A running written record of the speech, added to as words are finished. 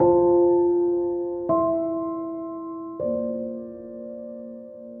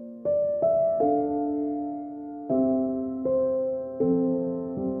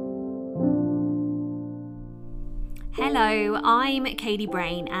I'm Katie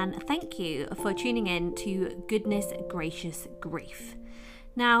Brain, and thank you for tuning in to Goodness Gracious Grief.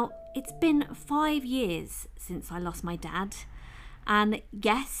 Now, it's been 5 years since I lost my dad, and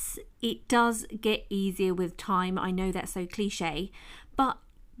yes, it does get easier with time. I know that's so cliche, but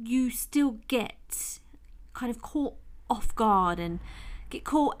you still get kind of caught off guard and get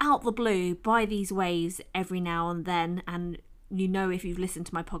caught out the blue by these waves every now and then. And you know, if you've listened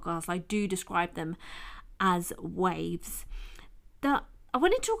to my podcast, I do describe them as waves. That I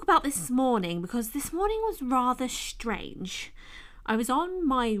want to talk about this morning because this morning was rather strange. I was on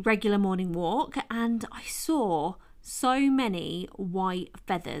my regular morning walk and I saw so many white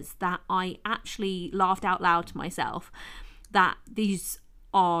feathers that I actually laughed out loud to myself that these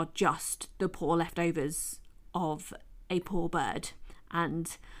are just the poor leftovers of a poor bird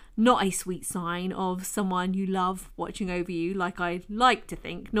and not a sweet sign of someone you love watching over you like I like to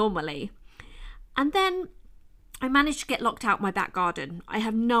think normally. And then I managed to get locked out my back garden. I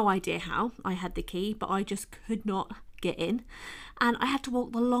have no idea how. I had the key, but I just could not get in. And I had to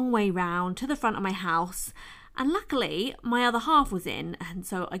walk the long way round to the front of my house. And luckily, my other half was in, and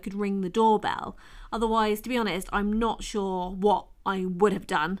so I could ring the doorbell. Otherwise, to be honest, I'm not sure what I would have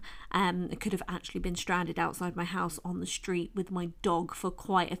done. I could have actually been stranded outside my house on the street with my dog for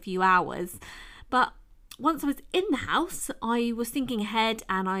quite a few hours. But once I was in the house, I was thinking ahead,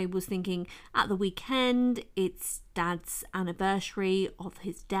 and I was thinking at the weekend, it's Dad's anniversary of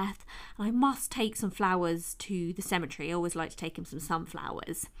his death, and I must take some flowers to the cemetery. I always like to take him some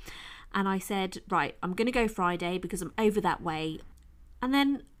sunflowers. And I said, right, I'm going to go Friday because I'm over that way. And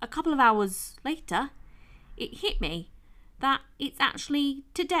then a couple of hours later, it hit me that it's actually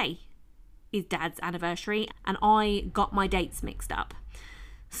today is Dad's anniversary, and I got my dates mixed up.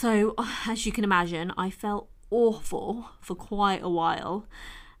 So, as you can imagine, I felt awful for quite a while.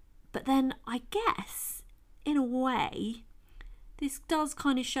 But then I guess, in a way, this does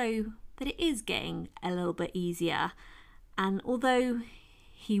kind of show that it is getting a little bit easier. And although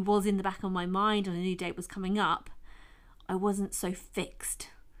he was in the back of my mind and a new date was coming up, I wasn't so fixed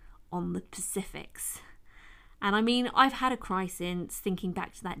on the specifics. And I mean, I've had a cry since, thinking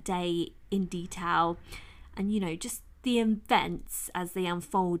back to that day in detail, and you know, just the events as they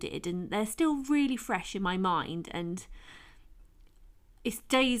unfolded, and they're still really fresh in my mind. And it's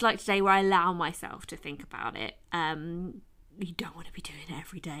days like today where I allow myself to think about it. You don't want to be doing it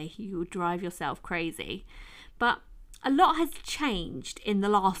every day. You will drive yourself crazy. But a lot has changed in the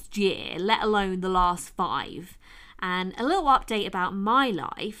last year, let alone the last 5. And a little update about my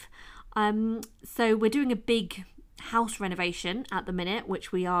life. So we're doing a big house renovation at the minute,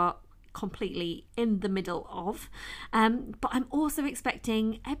 which we are completely in the middle of, but I'm also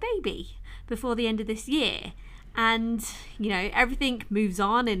expecting a baby before the end of this year. And you know, everything moves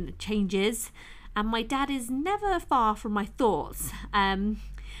on and changes, and my dad is never far from my thoughts, and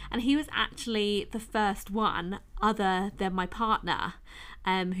he was actually the first one other than my partner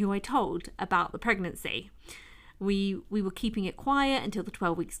who I told about the pregnancy. We were keeping it quiet until the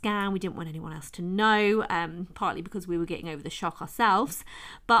 12-week scan. We didn't want anyone else to know, partly because we were getting over the shock ourselves.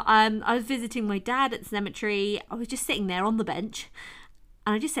 But I was visiting my dad at the cemetery. I was just sitting there on the bench,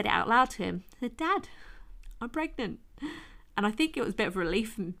 and I just said it out loud to him. I said, "Dad, I'm pregnant." And I think it was a bit of a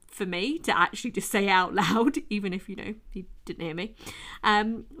relief for me to actually just say it out loud, even if, you know, he didn't hear me.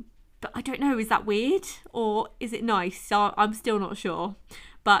 But I don't know, is that weird or is it nice? So I'm still not sure.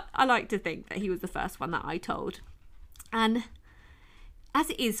 But I like to think that he was the first one that I told. And as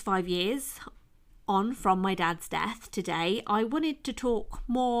it is 5 years on from my dad's death today, I wanted to talk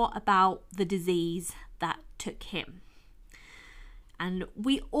more about the disease that took him. And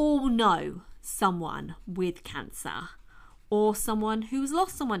we all know someone with cancer, or someone who's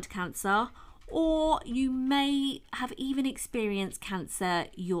lost someone to cancer, or you may have even experienced cancer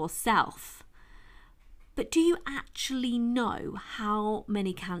yourself. But do you actually know how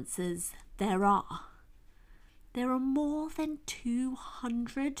many cancers there are? There are more than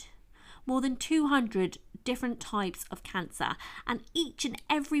 200 different types of cancer, and each and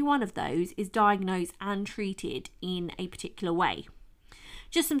every one of those is diagnosed and treated in a particular way.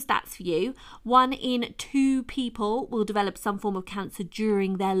 Just some stats for you. 1 in 2 people will develop some form of cancer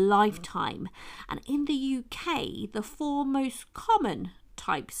during their lifetime. And in the UK, the 4 most common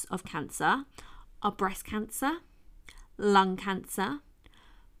types of cancer are breast cancer, lung cancer,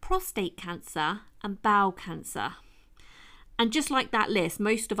 prostate cancer, and bowel cancer. And just like that list,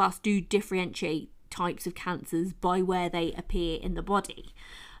 most of us do differentiate types of cancers by where they appear in the body.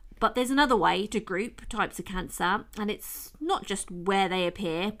 But there's another way to group types of cancer, and it's not just where they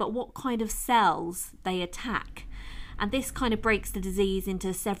appear, but what kind of cells they attack. And this kind of breaks the disease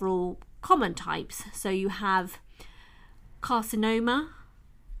into several common types. So you have carcinoma,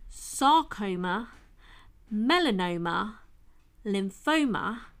 sarcoma, melanoma,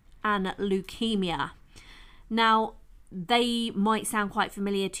 lymphoma, and leukemia. Now, they might sound quite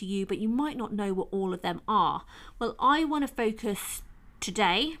familiar to you, but you might not know what all of them are. Well, I want to focus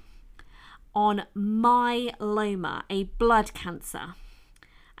today on myeloma, a blood cancer.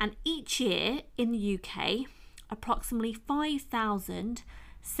 And each year in the UK, approximately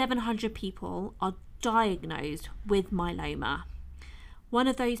 5,700 people are diagnosed with myeloma. One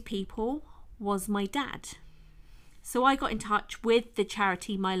of those people was my dad. So I got in touch with the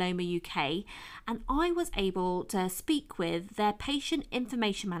charity Myeloma UK, and I was able to speak with their patient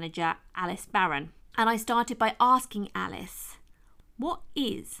information manager, Alice Barron. And I started by asking Alice, what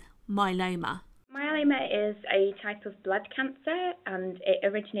is myeloma? Myeloma is a type of blood cancer, and it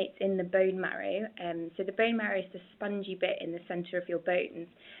originates in the bone marrow. So the bone marrow is the spongy bit in the centre of your bones,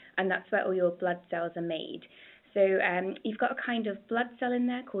 and that's where all your blood cells are made. So you've got a kind of blood cell in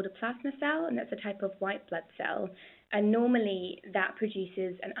there called a plasma cell, and that's a type of white blood cell. And normally that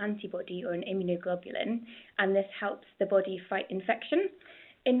produces an antibody or an immunoglobulin, and this helps the body fight infection.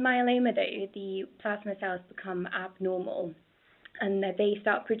 In myeloma, though, the plasma cells become abnormal, and they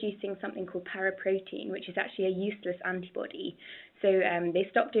start producing something called paraprotein, which is actually a useless antibody. So they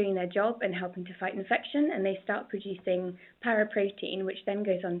stop doing their job and helping to fight infection, and they start producing paraprotein, which then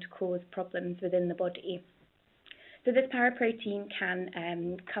goes on to cause problems within the body. So this paraprotein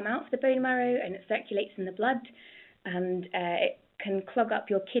can come out of the bone marrow, and it circulates in the blood, and it can clog up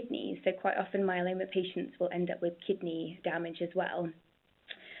your kidneys. So quite often myeloma patients will end up with kidney damage as well.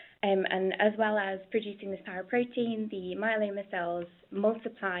 And as well as producing this paraprotein, the myeloma cells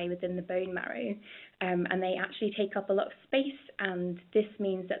multiply within the bone marrow, and they actually take up a lot of space, and this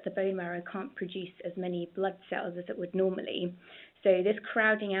means that the bone marrow can't produce as many blood cells as it would normally. So this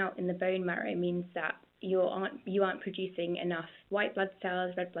crowding out in the bone marrow means that you aren't producing enough white blood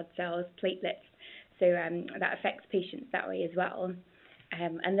cells, red blood cells, platelets, so that affects patients that way as well.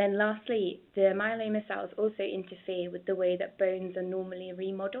 And then lastly, the myeloma cells also interfere with the way that bones are normally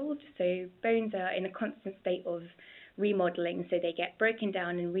remodeled. So bones are in a constant state of remodeling, so they get broken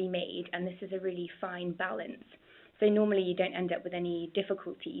down and remade, and this is a really fine balance. So normally you don't end up with any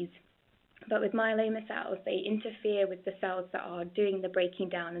difficulties. But with myeloma cells, they interfere with the cells that are doing the breaking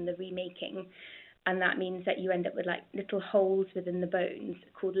down and the remaking, and that means that you end up with like little holes within the bones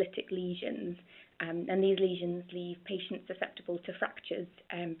called lytic lesions. And these lesions leave patients susceptible to fractures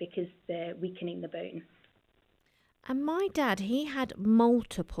because they're weakening the bone. And my dad, he had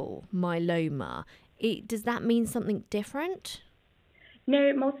multiple myeloma. Does that mean something different?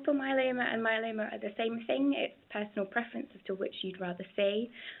 No, multiple myeloma and myeloma are the same thing. It's personal preference as to which you'd rather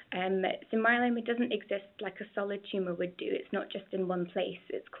say. So myeloma doesn't exist like a solid tumour would do. It's not just in one place.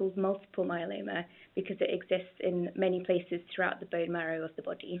 It's called multiple myeloma because it exists in many places throughout the bone marrow of the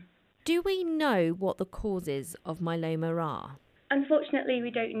body. Do we know what the causes of myeloma are? Unfortunately,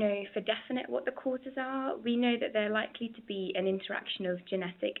 we don't know for definite what the causes are. We know that they're likely to be an interaction of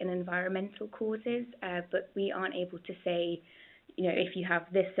genetic and environmental causes, but we aren't able to say, if you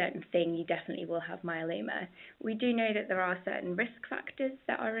have this certain thing, you definitely will have myeloma. We do know that there are certain risk factors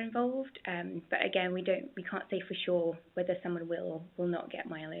that are involved, but again, we can't say for sure whether someone will not get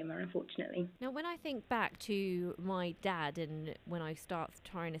myeloma, unfortunately. Now, when I think back to my dad and when I start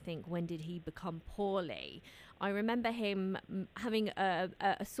trying to think when did he become poorly, I remember him having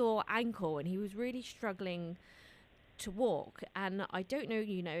a sore ankle, and he was really struggling to walk, and I don't know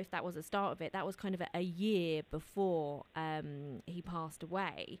if that was the start of it. That was kind of a year before he passed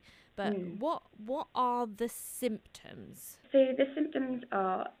away, but what are the symptoms? So the symptoms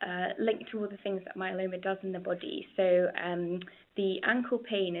are linked to all the things that myeloma does in the body. So the ankle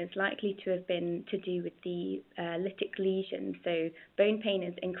pain is likely to have been to do with the lytic lesion. So bone pain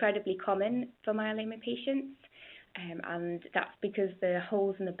is incredibly common for myeloma patients, and that's because the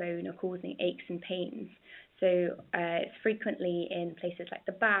holes in the bone are causing aches and pains. So it's frequently in places like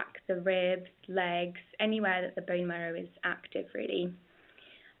the back, the ribs, legs, anywhere that the bone marrow is active, really.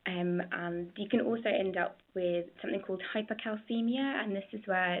 And you can also end up with something called hypercalcemia, and this is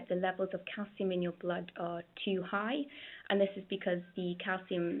where the levels of calcium in your blood are too high, and this is because the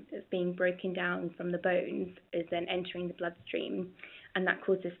calcium that's being broken down from the bones is then entering the bloodstream, and that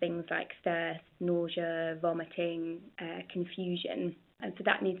causes things like thirst, nausea, vomiting, confusion, and so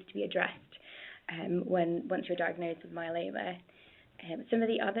that needs to be addressed once you're diagnosed with myeloma. Some of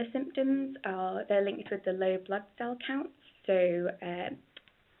the other symptoms they're linked with the low blood cell counts. So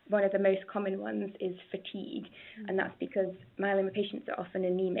one of the most common ones is fatigue, and that's because myeloma patients are often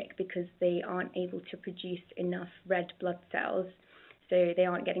anemic because they aren't able to produce enough red blood cells. So they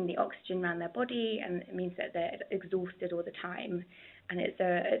aren't getting the oxygen around their body, and it means that they're exhausted all the time. And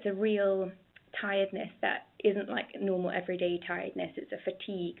it's a real tiredness that isn't like normal everyday tiredness. It's a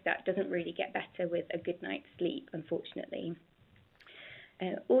fatigue that doesn't really get better with a good night's sleep, unfortunately.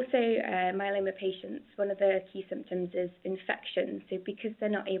 Myeloma patients, one of the key symptoms is infection. So because they're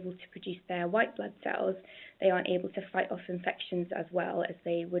not able to produce their white blood cells, they aren't able to fight off infections as well as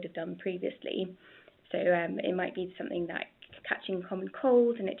they would have done previously. So it might be something like catching common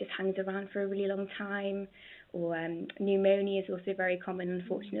cold and it just hangs around for a really long time, or pneumonia is also very common,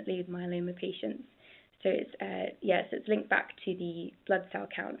 unfortunately, with myeloma patients. So it's linked back to the blood cell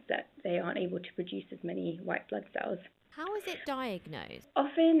counts that they aren't able to produce as many white blood cells. How is it diagnosed?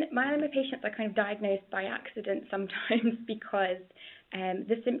 Often, myeloma patients are kind of diagnosed by accident sometimes because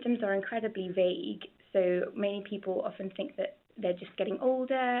the symptoms are incredibly vague. So many people often think that they're just getting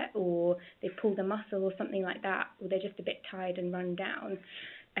older, or they pulled a muscle or something like that, or they're just a bit tired and run down.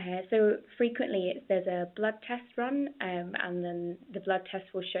 So frequently there's a blood test run, and then the blood test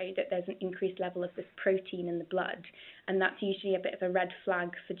will show that there's an increased level of this protein in the blood, and that's usually a bit of a red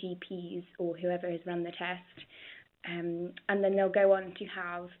flag for GPs or whoever has run the test. And then they'll go on to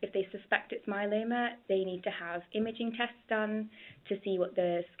have, if they suspect it's myeloma, they need to have imaging tests done to see what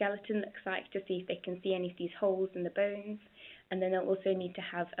the skeleton looks like, to see if they can see any of these holes in the bones. And then they'll also need to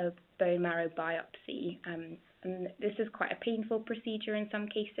have a bone marrow biopsy. And this is quite a painful procedure in some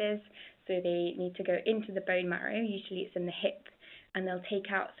cases. So they need to go into the bone marrow, usually it's in the hip, and they'll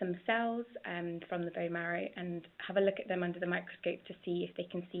take out some cells from the bone marrow and have a look at them under the microscope to see if they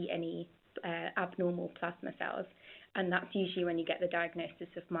can see any abnormal plasma cells. And that's usually when you get the diagnosis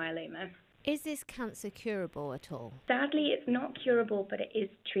of myeloma. Is this cancer curable at all? Sadly, it's not curable, but it is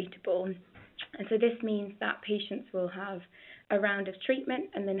treatable. And so this means that patients will have a round of treatment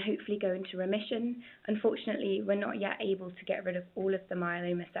and then hopefully go into remission. Unfortunately, we're not yet able to get rid of all of the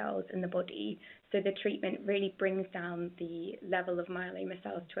myeloma cells in the body, so the treatment really brings down the level of myeloma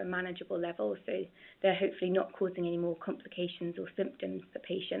cells to a manageable level, so they're hopefully not causing any more complications or symptoms for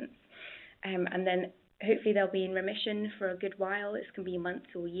patients. And then hopefully they'll be in remission for a good while. This can be months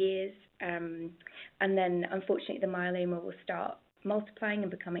or years. And then unfortunately the myeloma will start multiplying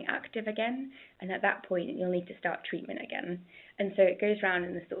and becoming active again, and at that point you'll need to start treatment again. And so it goes around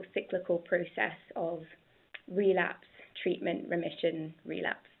in this sort of cyclical process of relapse, treatment, remission,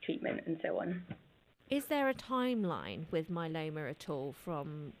 relapse, treatment, and so on. Is there a timeline with myeloma at all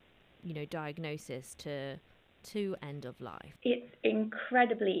from, diagnosis to end of life? It's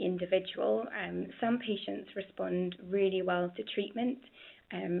incredibly individual. Some patients respond really well to treatment,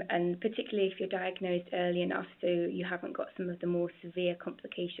 and particularly if you're diagnosed early enough so you haven't got some of the more severe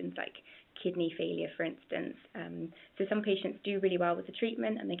complications like kidney failure, for instance. So some patients do really well with the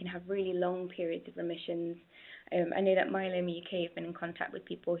treatment and they can have really long periods of remissions. I know that Myeloma UK have been in contact with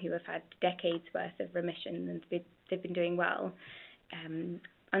people who have had decades worth of remission and they've been doing well.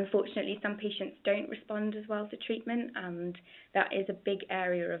 Unfortunately, some patients don't respond as well to treatment, and that is a big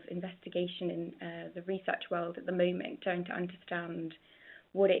area of investigation in the research world at the moment, trying to understand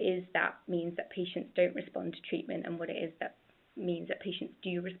what it is that means that patients don't respond to treatment and what it is that means that patients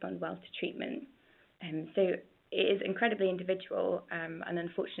do respond well to treatment. So it is incredibly individual, and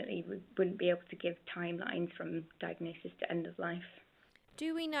unfortunately we wouldn't be able to give timelines from diagnosis to end of life.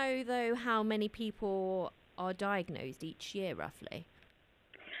 Do we know, though, how many people are diagnosed each year, roughly?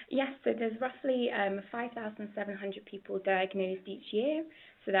 Yes, so there's roughly 5,700 people diagnosed each year,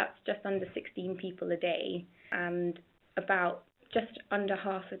 so that's just under 16 people a day, and about just under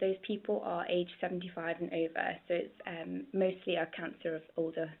half of those people are aged 75 and over, so it's mostly a cancer of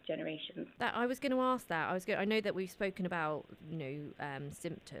older generations. I was going to ask that. I know that we've spoken about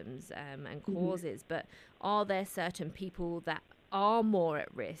symptoms and causes, but are there certain people that are more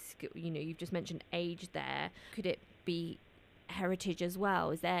at risk? You've just mentioned age there. Could it be heritage as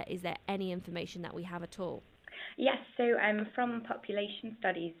well? Is there any information that we have at all? Yes, so from population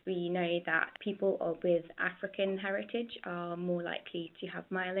studies we know that people with African heritage are more likely to have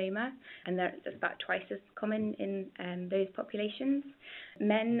myeloma, and that's about twice as common in those populations.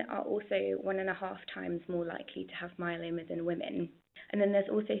 Men are also 1.5 times more likely to have myeloma than women. And then there's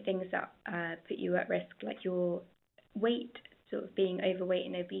also things that put you at risk, like your weight, sort of being overweight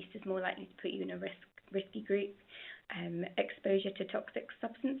and obese is more likely to put you in a risky group. Exposure to toxic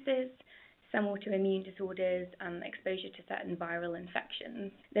substances, some autoimmune disorders, and exposure to certain viral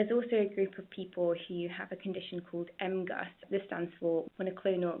infections. There's also a group of people who have a condition called MGUS. This stands for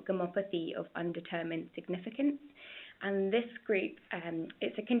monoclonal gammopathy of undetermined significance. And this group,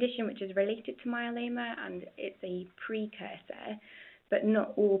 it's a condition which is related to myeloma, and it's a precursor but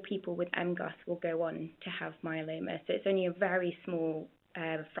not all people with MGUS will go on to have myeloma. So it's only a very small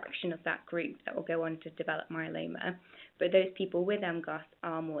fraction of that group that will go on to develop myeloma. But those people with MGUS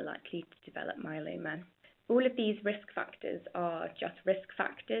are more likely to develop myeloma. All of these risk factors are just risk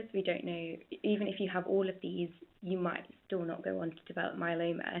factors. We don't know, even if you have all of these, you might still not go on to develop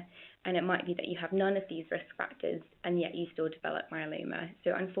myeloma. And it might be that you have none of these risk factors and yet you still develop myeloma.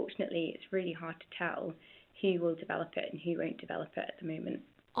 So unfortunately, it's really hard to tell who will develop it and who won't develop it at the moment.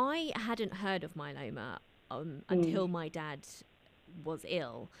 I hadn't heard of myeloma until my dad was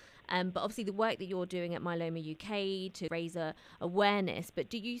ill. But obviously the work that you're doing at Myeloma UK to raise awareness, but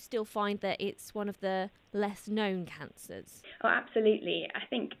do you still find that it's one of the less known cancers? Oh, absolutely. I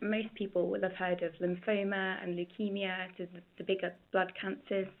think most people will have heard of lymphoma and leukemia, so the bigger blood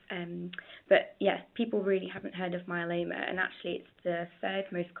cancers. But yes, people really haven't heard of myeloma, and actually it's the third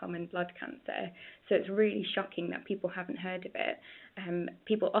most common blood cancer. So it's really shocking that people haven't heard of it.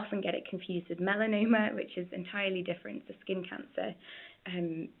 People often get it confused with melanoma, which is entirely different to skin cancer.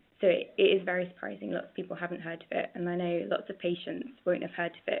 So it is very surprising. Lots of people haven't heard of it, and I know lots of patients won't have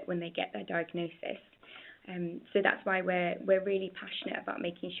heard of it when they get their diagnosis. So that's why we're really passionate about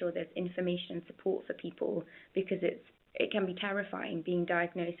making sure there's information and support for people, because it can be terrifying being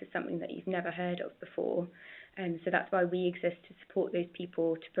diagnosed with something that you've never heard of before. So that's why we exist, to support those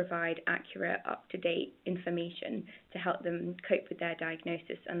people, to provide accurate, up-to-date information to help them cope with their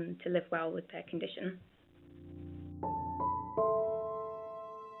diagnosis and to live well with their condition.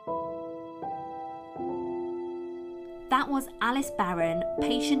 That was Alice Barron,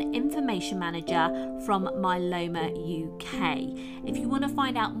 Patient Information Manager from Myeloma UK. If you want to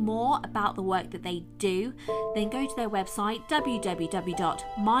find out more about the work that they do, then go to their website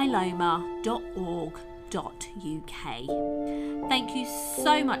www.myeloma.org.uk. Thank you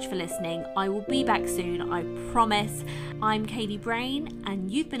so much for listening. I will be back soon, I promise. I'm Katie Brain,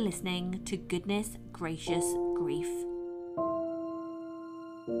 and you've been listening to Goodness Gracious Grief.